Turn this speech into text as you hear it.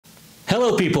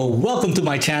Hello people, welcome to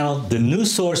my channel, the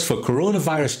news source for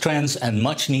coronavirus trends and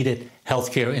much needed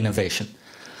healthcare innovation.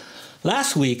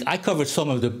 Last week, I covered some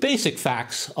of the basic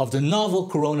facts of the novel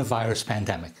coronavirus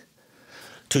pandemic.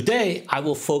 Today, I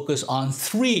will focus on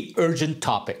three urgent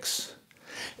topics.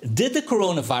 Did the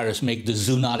coronavirus make the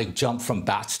zoonotic jump from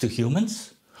bats to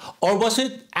humans? Or was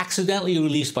it accidentally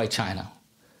released by China?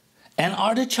 And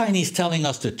are the Chinese telling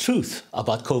us the truth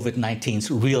about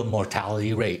COVID-19's real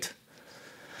mortality rate?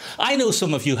 I know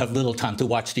some of you have little time to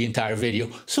watch the entire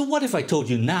video, so what if I told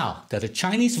you now that a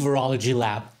Chinese virology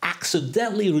lab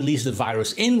accidentally released the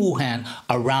virus in Wuhan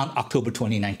around October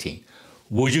 2019?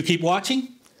 Would you keep watching?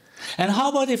 And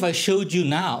how about if I showed you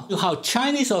now how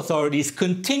Chinese authorities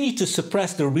continue to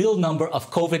suppress the real number of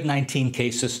COVID-19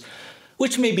 cases,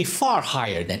 which may be far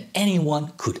higher than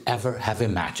anyone could ever have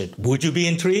imagined? Would you be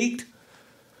intrigued?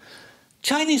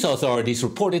 Chinese authorities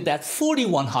reported that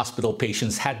 41 hospital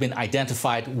patients had been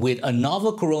identified with a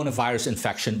novel coronavirus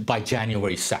infection by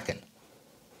January 2nd.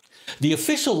 The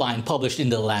official line published in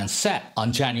The Lancet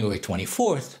on January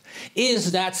 24th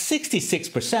is that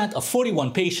 66% of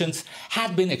 41 patients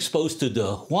had been exposed to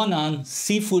the Huanan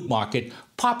seafood market,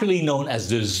 popularly known as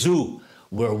the zoo,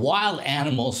 where wild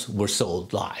animals were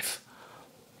sold live.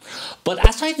 But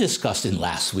as I discussed in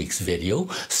last week's video,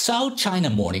 South China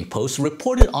Morning Post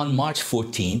reported on March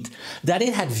 14th that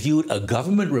it had viewed a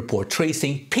government report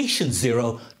tracing patient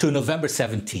 0 to November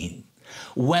 17,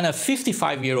 when a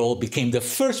 55-year-old became the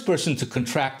first person to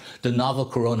contract the novel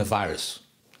coronavirus.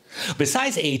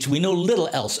 Besides age, we know little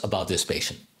else about this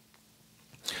patient.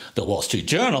 The Wall Street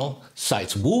Journal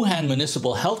cites Wuhan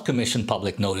Municipal Health Commission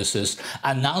public notices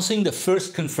announcing the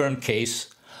first confirmed case,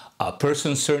 a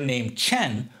person surnamed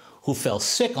Chen, who fell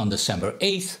sick on December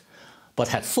 8th, but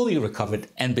had fully recovered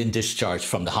and been discharged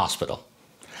from the hospital.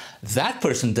 That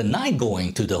person denied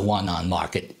going to the Huanan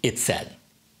market, it said.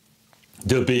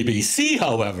 The BBC,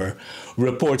 however,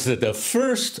 reports that the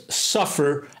first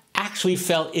sufferer actually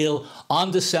fell ill on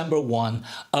December 1,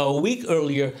 a week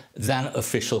earlier than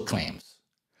official claims.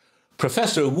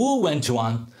 Professor Wu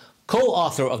Wenjuan,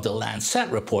 co-author of the Lancet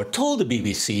report, told the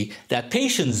BBC that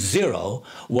patient 0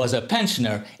 was a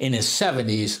pensioner in his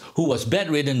 70s who was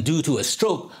bedridden due to a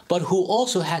stroke, but who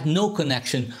also had no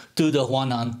connection to the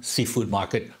Huanan seafood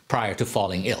market prior to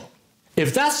falling ill.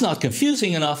 If that's not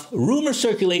confusing enough, rumors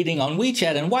circulating on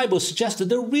WeChat and Weibo suggested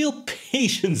the real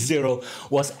patient 0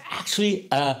 was actually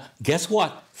a, guess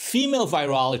what, female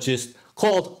virologist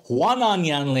called Huanan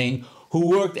Yanling, who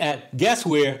worked at, guess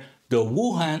where, the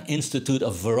Wuhan Institute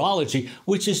of Virology,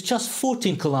 which is just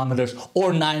 14 kilometers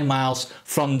or 9 miles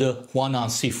from the Huanan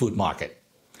seafood market.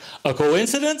 A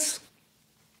coincidence?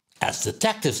 As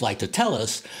detectives like to tell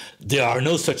us, there are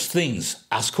no such things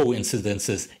as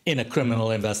coincidences in a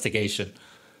criminal investigation.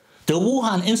 The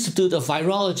Wuhan Institute of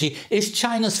Virology is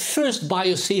China's first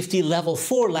biosafety level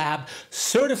 4 lab,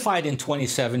 certified in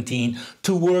 2017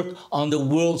 to work on the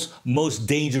world's most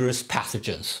dangerous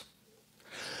pathogens.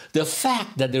 The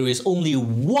fact that there is only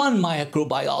one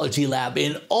microbiology lab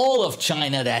in all of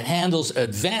China that handles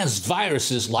advanced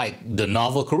viruses like the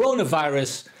novel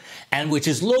coronavirus, and which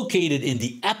is located in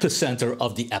the epicenter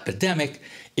of the epidemic,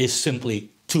 is simply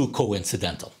too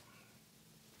coincidental.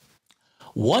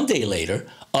 One day later,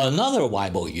 another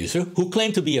Weibo user who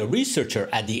claimed to be a researcher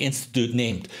at the institute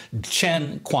named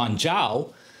Chen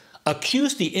Quanzhao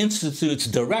accused the institute's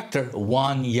director,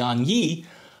 Wang Yanyi,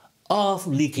 of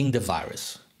leaking the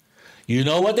virus. You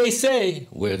know what they say,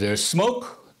 where there's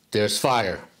smoke, there's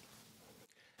fire.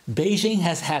 Beijing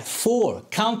has had 4,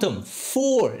 count them,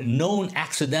 4 known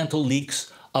accidental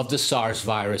leaks of the SARS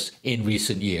virus in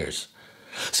recent years.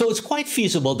 So it's quite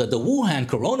feasible that the Wuhan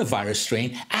coronavirus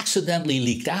strain accidentally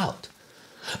leaked out.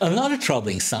 Another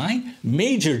troubling sign,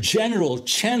 Major General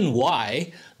Chen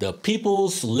Wei, the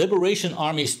People's Liberation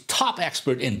Army's top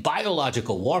expert in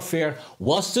biological warfare,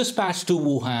 was dispatched to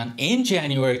Wuhan in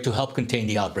January to help contain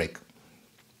the outbreak.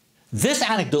 This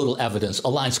anecdotal evidence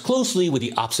aligns closely with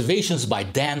the observations by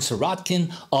Dan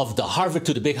Sirotkin of the Harvard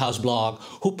to the Big House blog,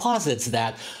 who posits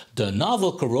that the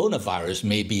novel coronavirus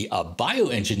may be a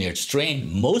bioengineered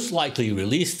strain most likely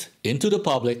released into the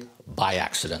public by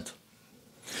accident.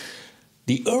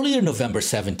 The earlier November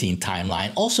 17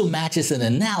 timeline also matches an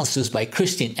analysis by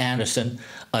Christian Anderson,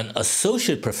 an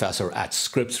associate professor at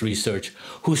Scripps Research,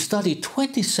 who studied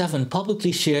 27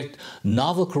 publicly shared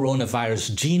novel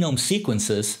coronavirus genome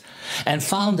sequences and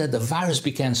found that the virus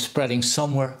began spreading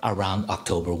somewhere around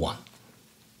October 1.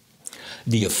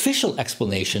 The official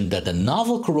explanation that the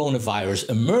novel coronavirus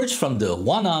emerged from the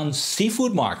Huanan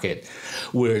seafood market,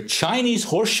 where Chinese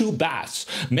horseshoe bats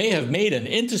may have made an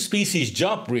interspecies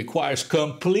jump, requires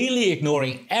completely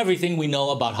ignoring everything we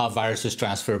know about how viruses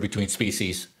transfer between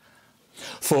species.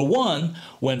 For one,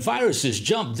 when viruses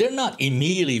jump, they're not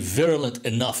immediately virulent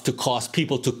enough to cause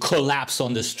people to collapse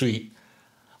on the street.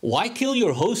 Why kill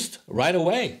your host right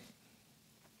away?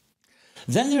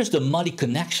 Then there's the muddy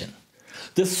connection.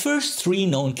 The first 3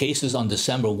 known cases on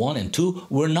December 1 and 2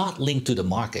 were not linked to the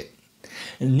market.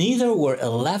 Neither were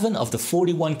 11 of the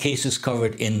 41 cases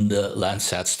covered in the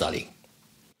Lancet study.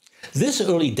 This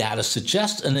early data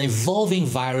suggests an evolving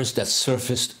virus that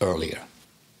surfaced earlier.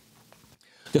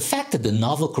 The fact that the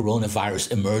novel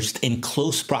coronavirus emerged in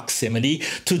close proximity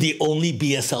to the only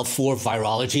BSL-4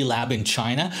 virology lab in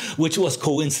China, which was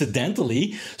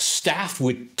coincidentally staffed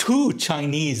with 2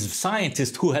 Chinese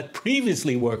scientists who had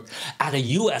previously worked at a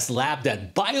US lab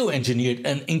that bioengineered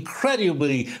an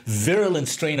incredibly virulent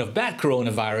strain of bat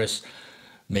coronavirus,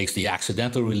 makes the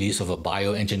accidental release of a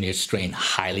bioengineered strain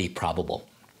highly probable.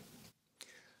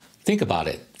 Think about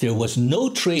it. There was no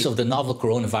trace of the novel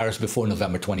coronavirus before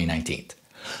November 2019.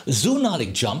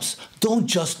 Zoonotic jumps don't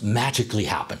just magically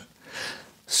happen.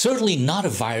 Certainly not a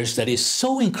virus that is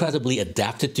so incredibly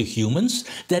adapted to humans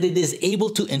that it is able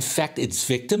to infect its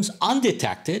victims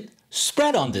undetected,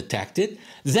 spread undetected,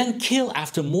 then kill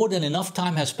after more than enough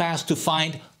time has passed to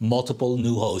find multiple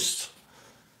new hosts.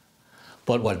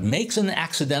 But what makes an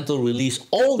accidental release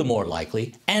all the more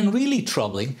likely and really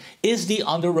troubling is the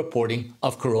underreporting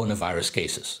of coronavirus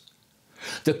cases.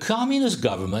 The communist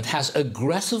government has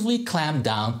aggressively clamped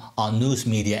down on news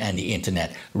media and the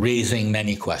internet, raising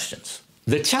many questions.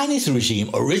 The Chinese regime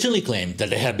originally claimed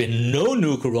that there had been no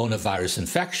new coronavirus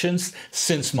infections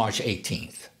since March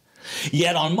 18th.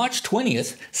 Yet on March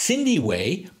 20th, Cindy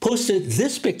Wei posted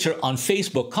this picture on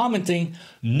Facebook commenting,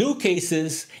 "New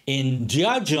cases in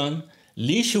Jiazhun,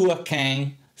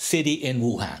 Lishuakang city in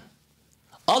Wuhan."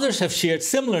 Others have shared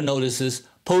similar notices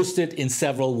posted in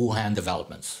several Wuhan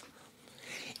developments.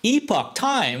 Epoch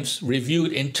Times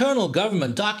reviewed internal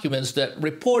government documents that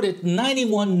reported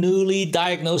 91 newly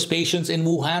diagnosed patients in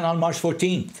Wuhan on March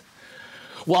 14th,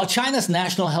 while China's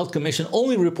National Health Commission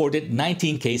only reported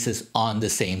 19 cases on the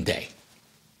same day.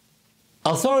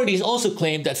 Authorities also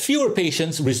claimed that fewer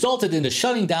patients resulted in the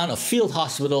shutting down of field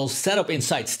hospitals set up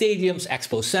inside stadiums,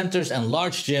 expo centers, and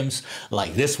large gyms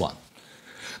like this one,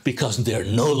 because there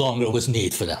no longer was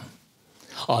need for them.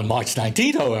 On March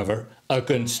 19th, however, a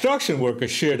construction worker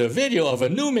shared a video of a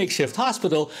new makeshift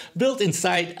hospital built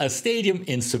inside a stadium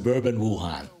in suburban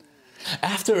Wuhan.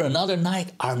 "After another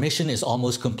night, our mission is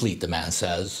almost complete," the man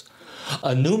says.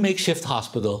 "A new makeshift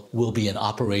hospital will be in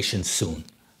operation soon."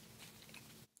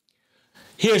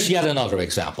 Here's yet another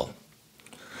example.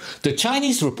 The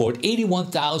Chinese report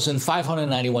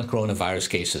 81,591 coronavirus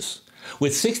cases,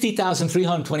 with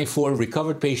 60,324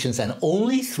 recovered patients and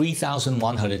only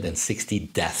 3,160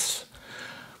 deaths,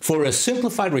 for a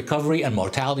simplified recovery and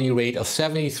mortality rate of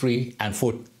 73% and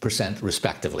 4%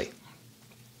 respectively.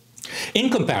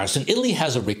 In comparison, Italy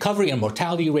has a recovery and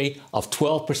mortality rate of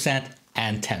 12%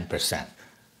 and 10%.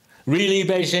 Really,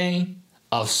 Beijing?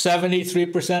 A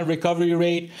 73% recovery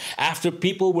rate after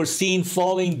people were seen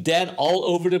falling dead all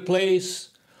over the place?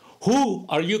 Who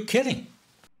are you kidding?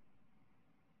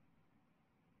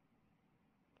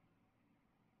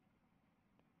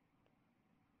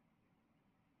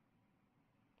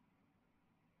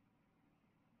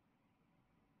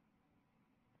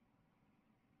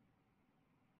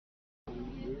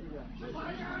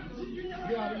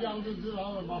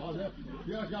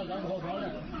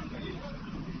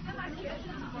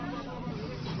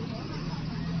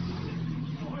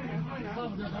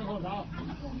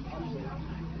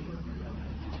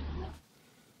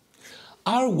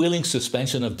 Our willing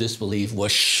suspension of disbelief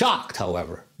was shocked,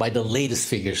 however, by the latest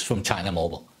figures from China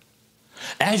Mobile.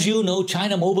 As you know,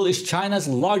 China Mobile is China's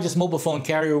largest mobile phone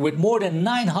carrier with more than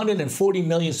 940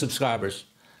 million subscribers.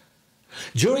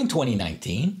 During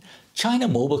 2019, China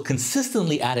Mobile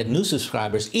consistently added new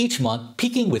subscribers each month,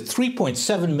 peaking with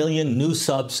 3.7 million new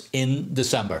subs in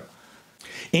December.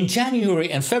 In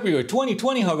January and February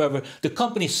 2020, however, the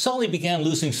company suddenly began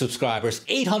losing subscribers,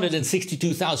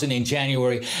 862,000 in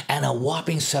January and a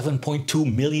whopping 7.2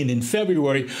 million in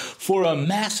February, for a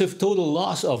massive total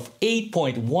loss of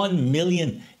 8.1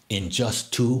 million in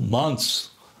just 2 months.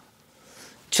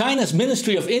 China's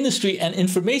Ministry of Industry and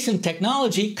Information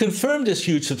Technology confirmed this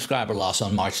huge subscriber loss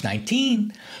on March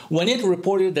 19, when it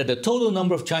reported that the total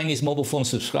number of Chinese mobile phone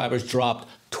subscribers dropped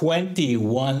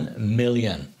 21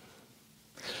 million.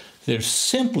 There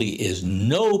simply is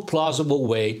no plausible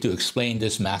way to explain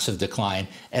this massive decline,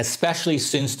 especially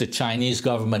since the Chinese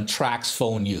government tracks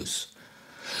phone use.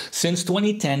 Since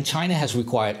 2010, China has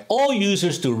required all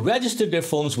users to register their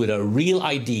phones with a real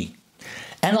ID.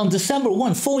 And on December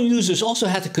 1, phone users also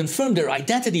had to confirm their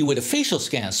identity with a facial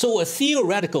scan, so a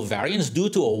theoretical variance due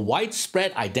to a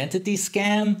widespread identity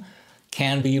scam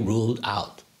can be ruled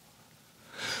out.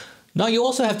 Now, you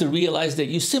also have to realize that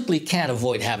you simply can't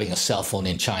avoid having a cell phone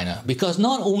in China, because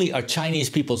not only are Chinese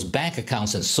people's bank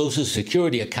accounts and social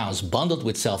security accounts bundled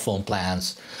with cell phone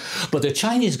plans, but the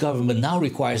Chinese government now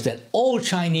requires that all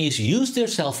Chinese use their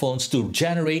cell phones to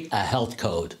generate a health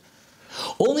code.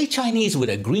 Only Chinese with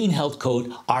a green health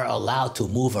code are allowed to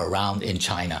move around in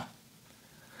China.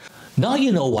 Now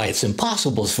you know why it's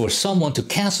impossible for someone to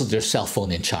cancel their cell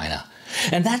phone in China.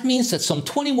 And that means that some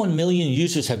 21 million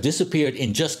users have disappeared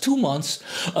in just 2 months,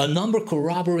 a number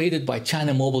corroborated by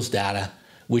China Mobile's data,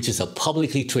 which is a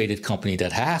publicly traded company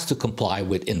that has to comply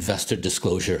with investor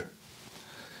disclosure.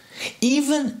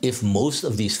 Even if most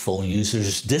of these phone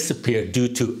users disappeared due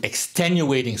to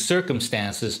extenuating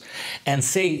circumstances, and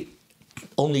say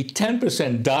only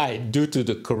 10% died due to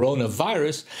the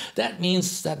coronavirus, that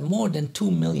means that more than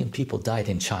 2 million people died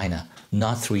in China,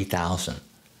 not 3,000.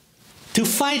 To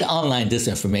fight online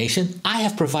disinformation, I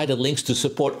have provided links to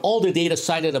support all the data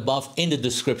cited above in the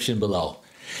description below.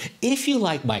 If you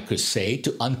like my crusade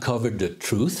to uncover the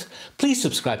truth, please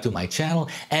subscribe to my channel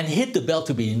and hit the bell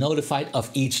to be notified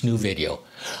of each new video.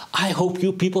 I hope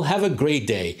you people have a great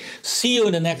day. See you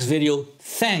in the next video.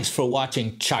 Thanks for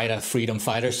watching, China Freedom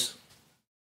Fighters.